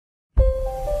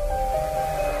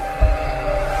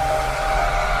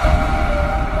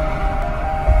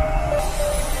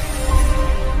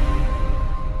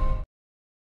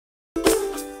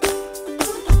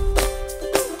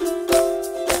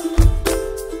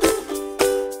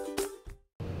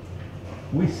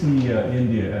we see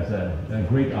India as a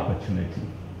great opportunity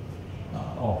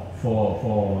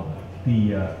for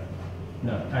the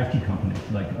IT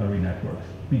companies like Array Networks,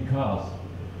 because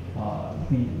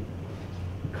the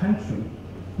country,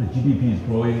 the GDP is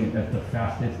growing at the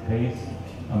fastest pace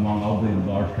among all the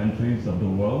large countries of the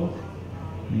world.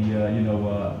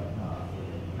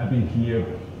 I've been here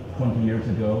 20 years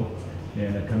ago,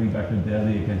 and coming back to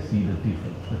Delhi, you can see the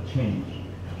difference, the change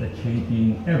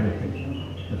in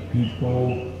everything, the people,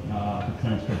 the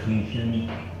transportation,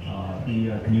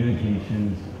 the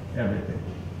communications, everything.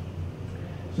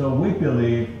 So we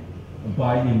believe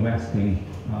by investing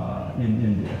in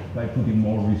India, by putting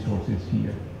more resources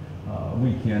here,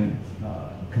 we can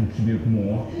contribute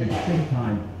more, at the same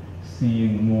time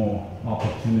seeing more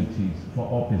opportunities for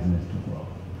our business to grow.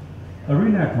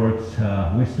 Array Networks,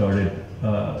 we started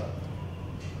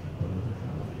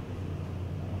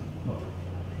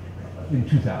in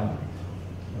 2000,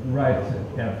 right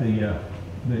at the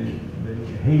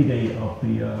heyday of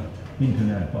the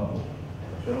internet bubble.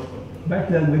 Back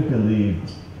then, we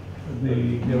believed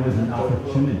there was an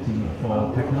opportunity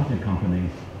for technology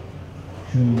companies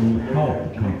to help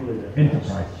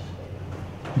enterprise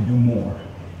to do more.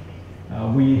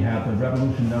 We have a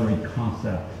revolutionary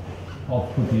concept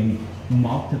of putting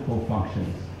multiple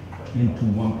functions into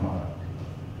one product.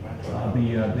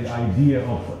 The idea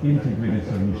of integrated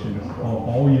solutions, or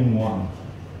all-in-one,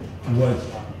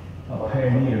 was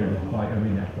pioneered by Array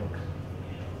Networks.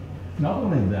 Not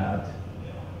only that,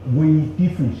 we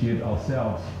differentiate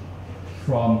ourselves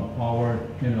from our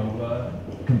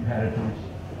competitors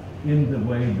in the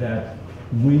way that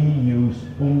we use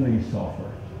only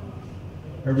software.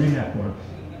 Array Networks,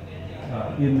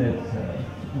 in its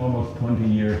almost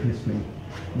 20-year history,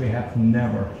 we have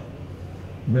never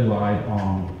relied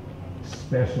on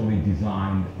specially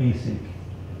designed ASIC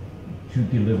to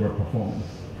deliver performance.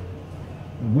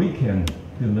 We can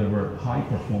deliver high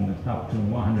performance up to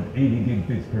 180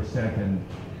 gigabits per second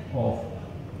of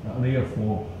layer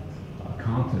 4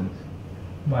 content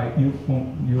by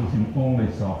using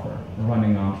only software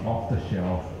running on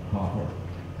off-the-shelf hardware.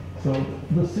 So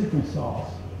the secret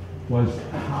sauce was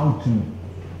how to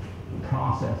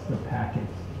process the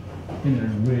packets in a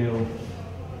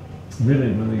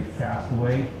really fast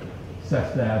way,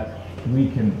 such that we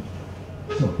can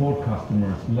support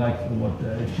customers like what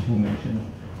Shifu mentioned,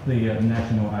 the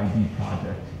national ID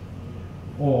project,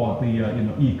 or the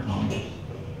e-commerce.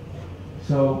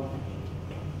 So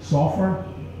software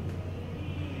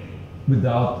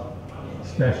without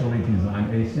specially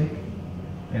designed ASIC,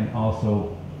 and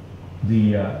also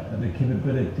the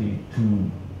capability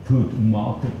to put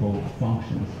multiple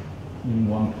functions in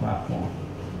one platform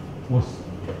was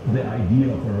the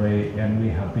idea of Array, and we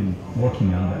have been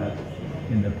working on that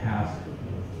in the past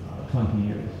 20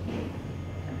 years.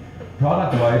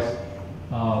 Product-wise,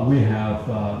 we have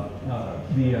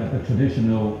the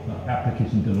traditional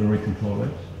application delivery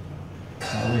controllers.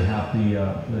 We have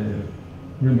the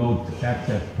remote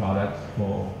access products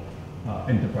for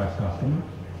enterprise customers.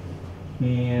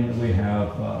 And we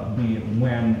have the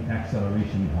WAN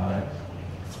acceleration products.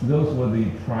 Those were the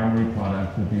primary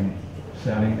products we've been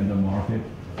selling in the market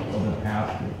for the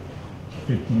past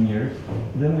 15 years.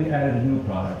 Then we added new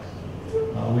products.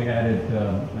 We added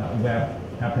web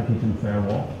application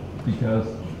firewall, because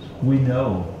we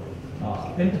know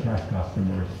enterprise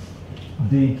customers,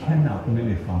 they cannot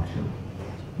really function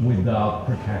without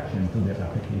protection to their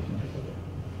applications.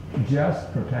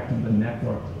 Just protecting the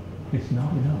network is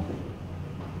not enough.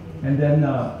 And then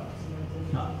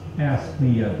as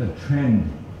the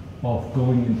trend of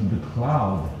going into the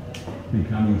cloud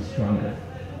becoming stronger,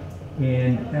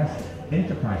 and as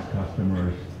enterprise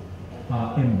customers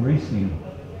are embracing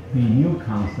the new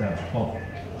concept of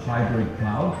hybrid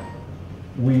cloud,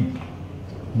 we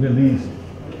released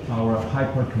our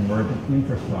hyper-converged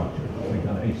infrastructure, we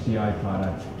call it HCI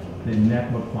product, the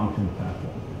network function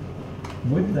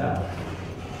platform. With that,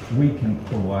 we can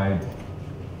provide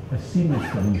a seamless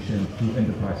solution to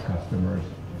enterprise customers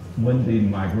when they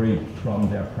migrate from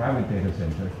their private data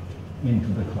center into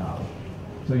the cloud.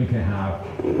 So you can have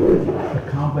a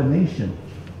combination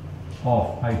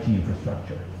of IT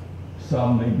infrastructure.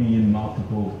 Some may be in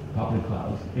multiple public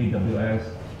clouds,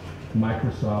 AWS,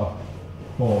 Microsoft,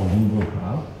 or Google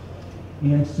Cloud,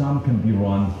 and some can be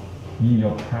run in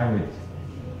your private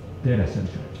data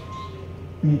center.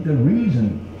 The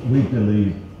reason we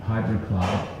believe hybrid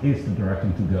cloud is the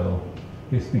direction to go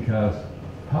is because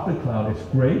public cloud is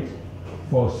great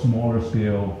for smaller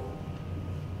scale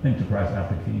enterprise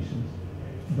applications,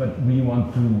 but we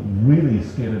want to really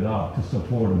scale it up to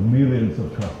support millions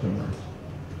of customers,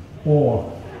 or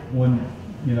when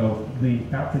the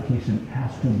application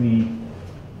has to be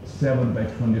 7 by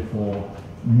 24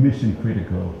 mission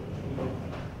critical.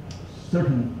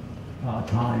 Certain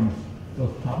times,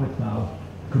 those public clouds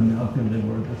could not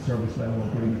deliver the service level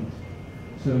agreements.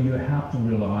 So you have to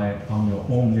rely on your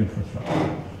own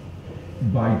infrastructure.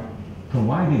 By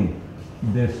providing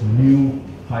this new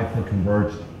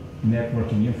hyper-converged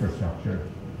networking infrastructure,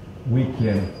 we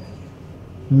can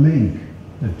link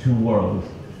the two worlds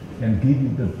and give you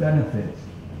the benefits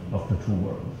of the two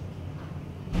worlds.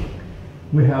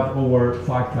 We have over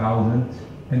 5,000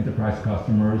 enterprise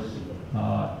customers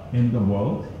in the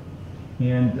world,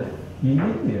 and in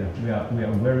India we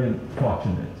are very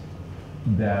fortunate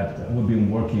that we've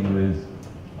been working with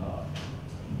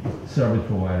service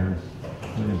providers,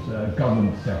 with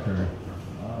government sector,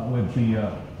 with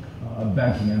the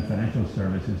banking and financial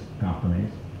services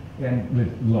companies, and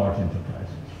with large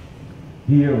enterprises.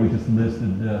 Here we just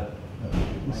listed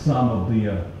some of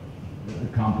the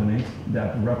companies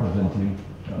that are representing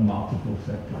multiple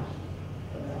sectors.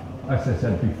 As I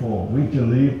said before, we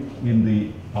believe in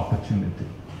the opportunity.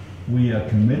 We are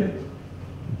committed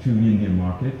to the Indian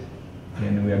market,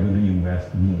 and we are going to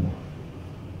invest more.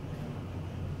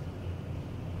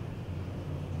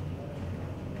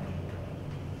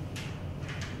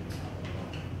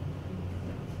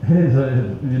 Here's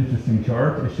an interesting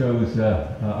chart. It shows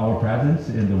our presence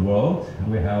in the world.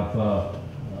 We have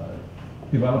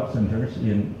developed centers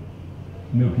in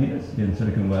Milpitas, in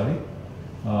Silicon Valley,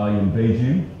 in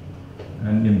Beijing,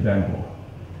 and in Bangalore.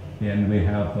 And we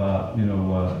have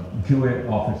QA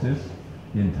offices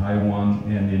in Taiwan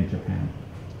and in Japan.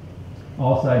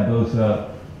 Outside those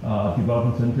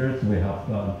development centers, we have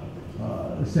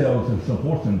sales and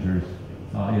support centers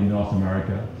in North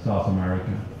America, South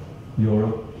America,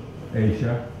 Europe,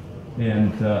 Asia,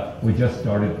 and we just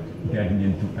started getting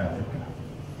into Africa.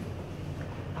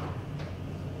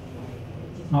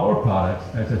 Our products,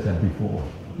 as I said before,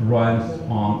 runs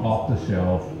on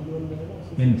off-the-shelf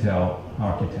Intel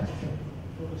architecture.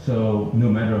 So no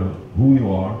matter who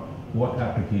you are, what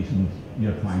applications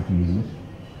you're trying to use,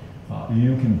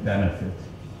 you can benefit.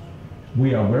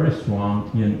 We are very strong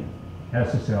in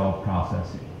SSL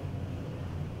processing.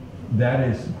 That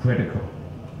is critical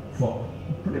for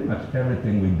pretty much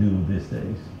everything we do these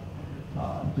days.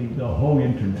 The whole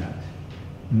internet,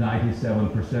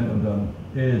 97% of them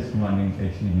is running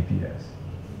HTTPS.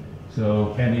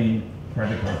 So any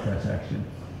credit card transaction,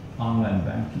 online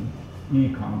banking,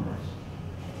 e-commerce,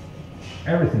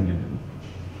 everything you do,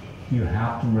 you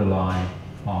have to rely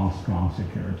on strong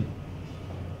security.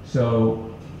 So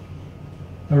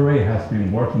Array has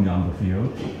been working on the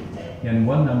field, and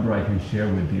one number I can share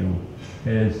with you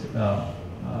is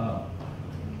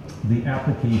the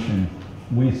application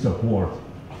we support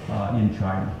in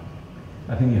China.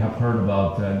 I think you have heard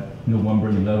about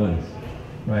November 11th,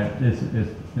 right?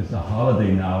 It's a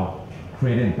holiday now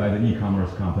created by the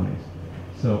e-commerce companies.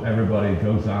 So everybody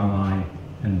goes online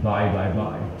and buy.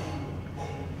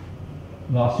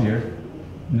 Last year,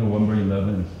 November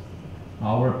 11th,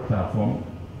 our platform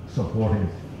supported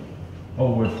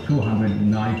over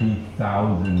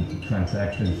 290,000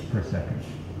 transactions per second.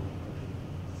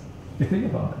 You think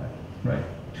about that, right?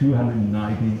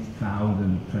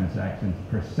 290,000 transactions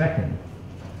per second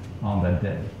on that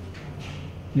day.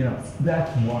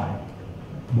 That's why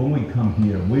when we come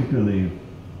here, we believe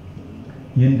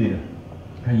India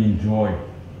can enjoy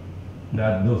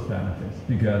those benefits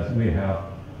because we have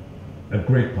a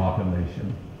great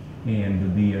population,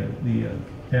 and the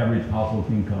average household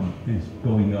income is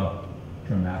going up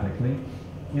dramatically,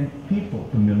 and people,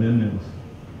 the millennials,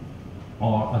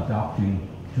 are adopting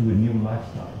to a new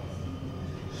lifestyle.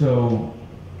 So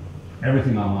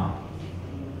everything online,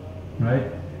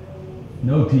 right?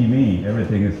 No TV,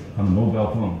 everything is on the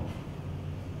mobile phone.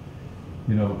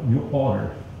 You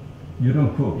order, you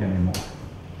don't cook anymore.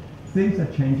 Things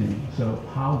are changing, so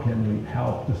how can we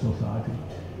help the society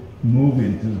move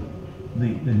into the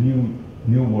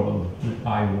new world, the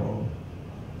I world?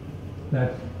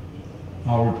 That's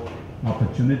our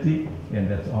opportunity, and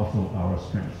that's also our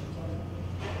strength.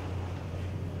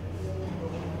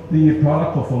 The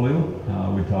product portfolio,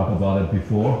 we talked about it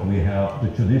before. We have the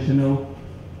traditional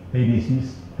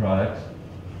ADCs products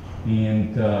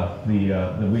and the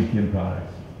VPN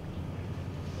products.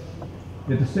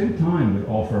 At the same time, we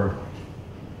offer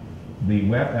the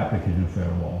web application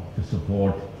firewall to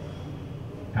support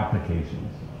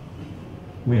applications.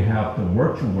 We have the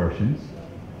virtual versions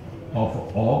of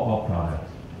all our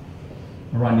products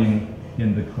running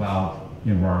in the cloud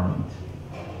environment.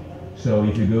 So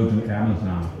if you go to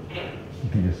Amazon, you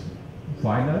can just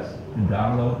find us,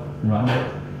 download, run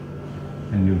it,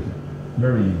 and use it.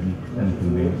 very easy and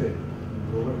convenient.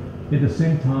 At the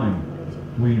same time,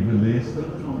 we released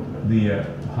the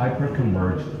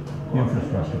hyper-converged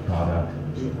infrastructure product.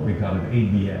 We call it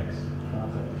AVX,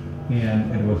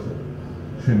 and it was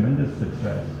a tremendous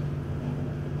success.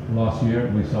 Last year,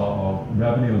 we saw our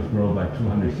revenues grow by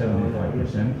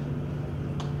 275%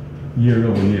 year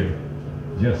over year,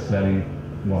 just selling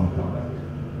one product,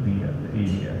 the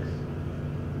AVX.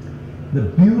 The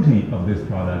beauty of this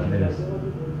product is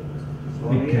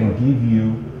it can give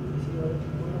you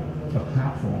a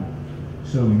platform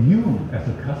so you as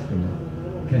a customer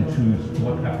can choose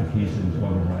what applications you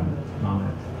want to run on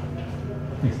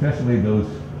it, especially those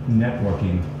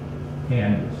networking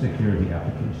and security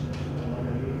applications.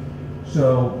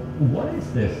 So what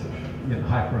is this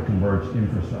hyper-converged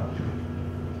infrastructure?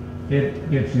 It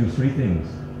gives you three things.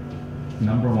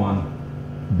 Number one,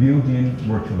 built-in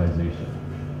virtualization.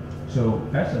 So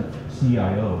as a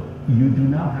CIO, you do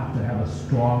not have to have a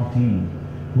strong team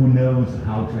who knows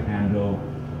how to handle,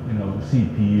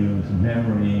 CPUs,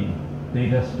 memory,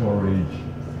 data storage,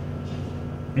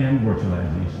 and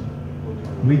virtualization.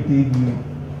 We give you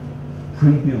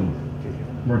pre-built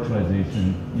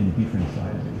virtualization in different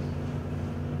sizes.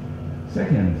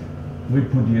 Second, we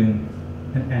put in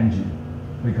an engine.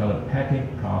 We call it packet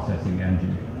processing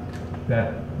engine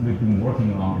that we've been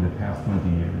working on in the past 20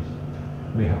 years.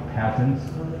 We have patents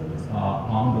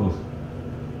on those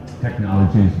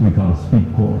technologies we call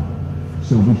speed core.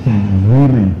 So we can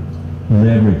really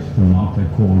leverage the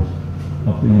multi-cores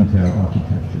of the Intel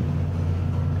architecture.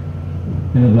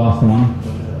 And the last one,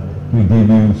 we give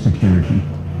you security.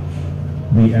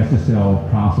 The SSL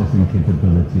processing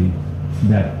capability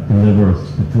that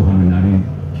delivers the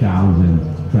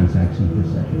 290,000 transactions per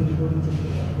second.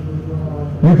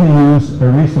 You can use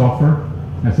every software.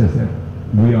 As I said,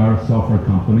 we are a software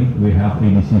company. We have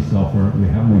ADC software, we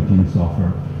have routine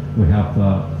software, we have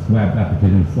web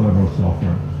application firewall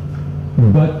software.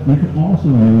 But you can also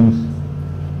use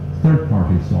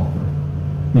third-party software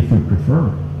if you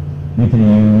prefer. You can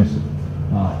use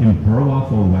Imperva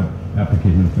for web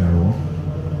application firewall.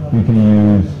 You can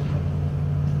use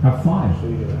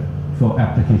F5 for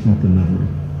application delivery.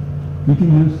 You can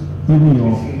use even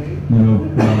your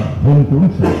homegrown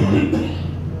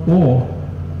software or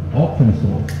open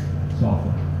source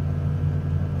software.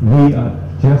 We are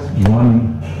just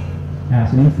running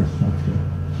as infrastructure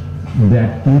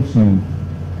that gives you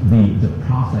the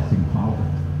processing power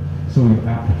so your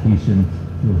application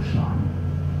will shine.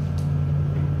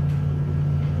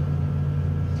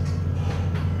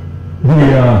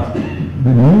 The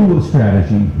new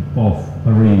strategy of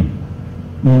VARINDIA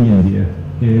in India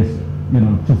is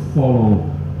to follow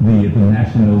the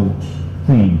national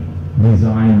theme,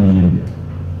 design in India.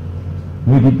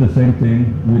 We did the same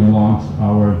thing. We launched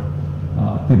our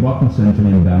development center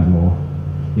in Bangalore,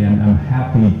 and I'm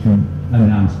happy to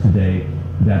announce today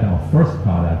that our first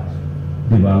product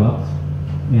developed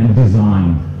and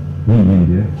designed in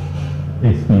India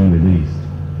is being released.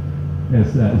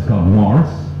 It's called MARS.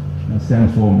 It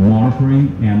stands for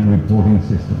Monitoring and Reporting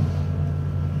Systems.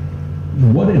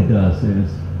 What it does is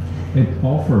it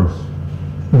offers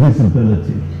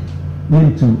visibility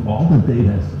into all the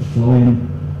data flowing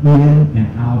in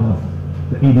and out of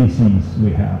the ADCs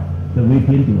we have, the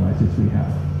VPN devices we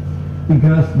have.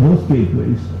 Because those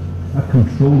gateways are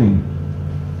controlling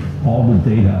all the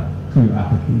data to your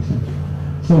applications.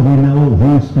 So we know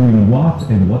who's doing what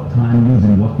and what time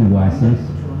using what devices,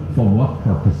 for what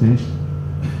purposes,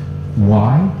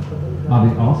 why, are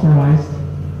they authorized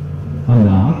or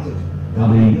not, are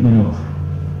they,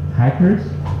 hackers,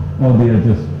 or they are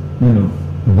just,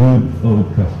 good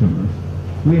old customers.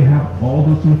 We have all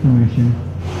this information,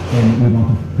 and we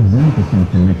want to present this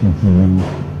information to you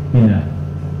in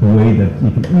a way that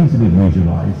you can easily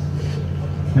visualize.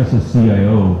 As a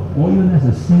CIO, or even as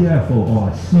a CFO or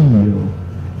a CEO,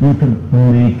 you can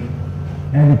make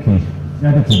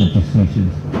educated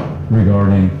decisions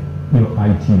regarding your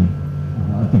IT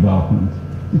development.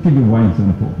 To give you one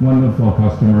example, one of our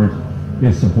customers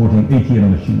is supporting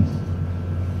ATM machines.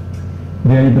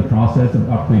 They're in the process of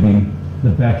upgrading the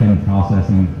back-end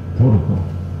processing protocol.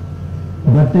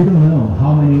 But they don't know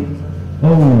how many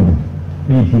old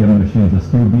ATM machines are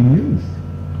still being used.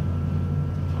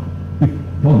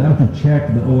 For them to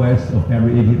check the OS of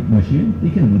every ATM machine, they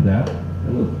can do that.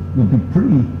 It would be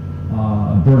pretty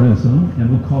burdensome and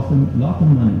would cost them a lot of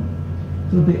money.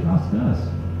 So they ask us,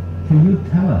 can you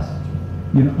tell us,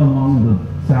 among the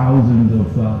thousands of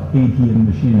ATM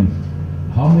machines,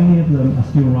 how many of them are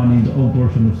still running the old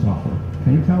version of software?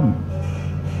 Can you tell me?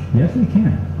 Yes, we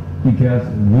can, because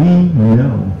we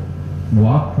know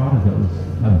what protocols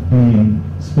are being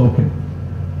spoken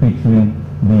between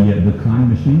the client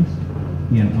machines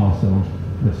and also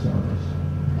the servers.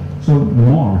 So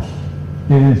Mars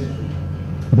is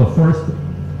the first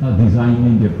design in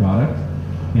India product,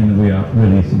 and we are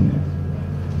releasing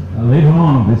it. Later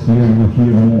on this year, you will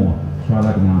hear more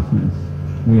product announcements.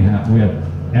 We are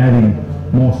adding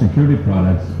more security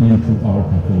products into our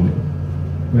portfolio.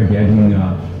 We're getting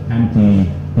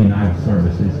anti-denial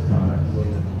services products.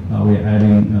 We're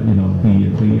adding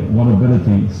the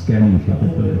vulnerability scanning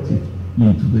capability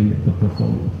into the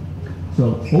portfolio.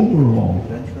 So overall,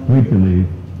 we believe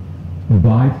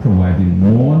by providing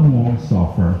more and more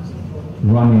software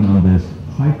running on this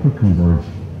hyper-converged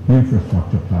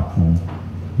infrastructure platform,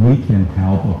 we can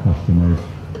help our customers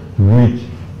reach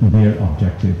their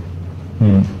objective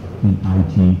in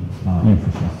IT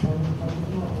infrastructure.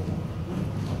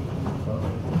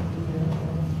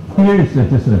 Here is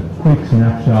just a quick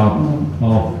snapshot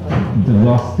of the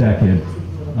last decade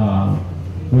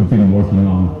we've been working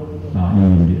on in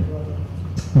India.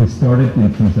 We started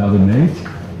in 2008,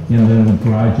 and then we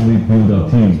gradually built our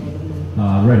team.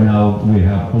 Right now, we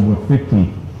have over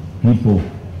 50 people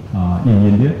in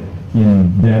India,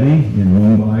 in Delhi, in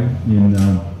Mumbai,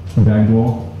 in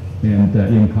Bangalore, and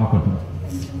in Calcutta.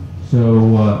 So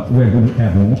we're going to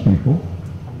add more people.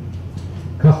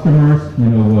 Customers,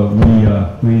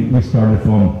 we started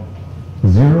from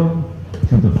zero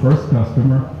to the first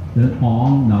customer, then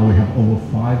on. Now we have over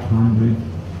 500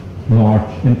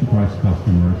 large enterprise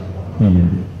customers in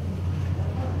India.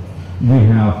 We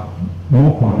have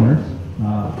more partners.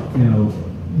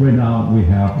 Right now we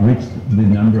have reached the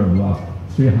number of about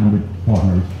 300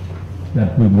 partners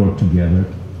that we work together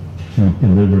to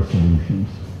deliver solutions.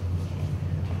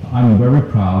 I'm very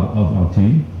proud of our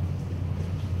team.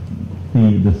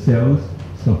 The sales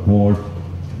support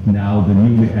now the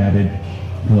newly added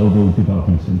Global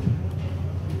Development Center.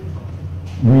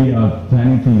 We are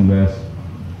planning to invest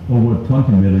over $20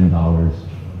 million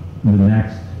in the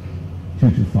next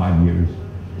 2 to 5 years,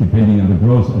 depending on the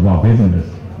growth of our business,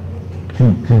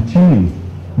 to continue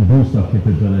to boost our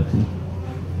capability,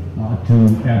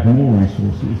 to add more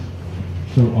resources,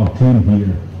 so our team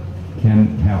here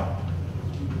can have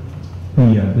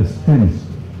the strength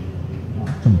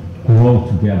to grow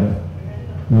together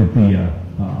with the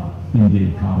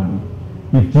Indian economy.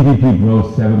 If GDP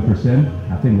grows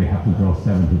 7%, I think we have to grow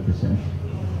 70%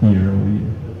 year over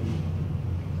year.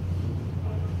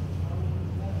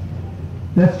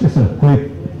 That's just a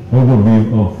quick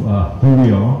overview of who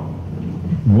we are,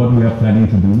 what we are planning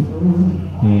to do,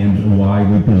 and why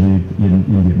we believe in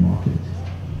Indian market.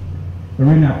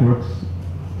 Array Networks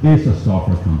is a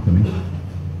software company.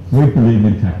 We believe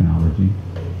in technology,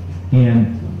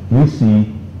 and we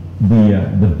see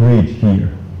the bridge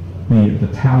here, the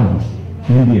talents.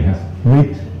 India has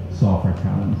great software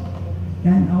talents,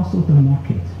 and also the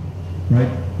market, right?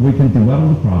 We can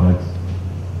develop the products,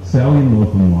 sell in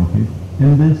local market,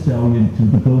 and then sell into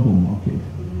the global market,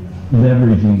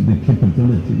 leveraging the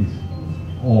capabilities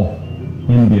of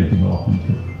India Development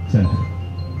Center.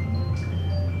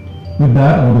 With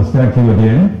that, I want to thank you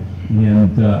again,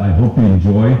 and I hope you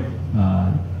enjoy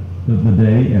the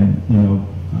day. And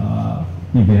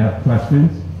if you have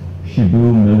questions,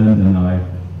 Shibu, Milind, and I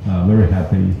are very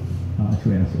happy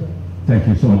to answer. Thank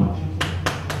you so much.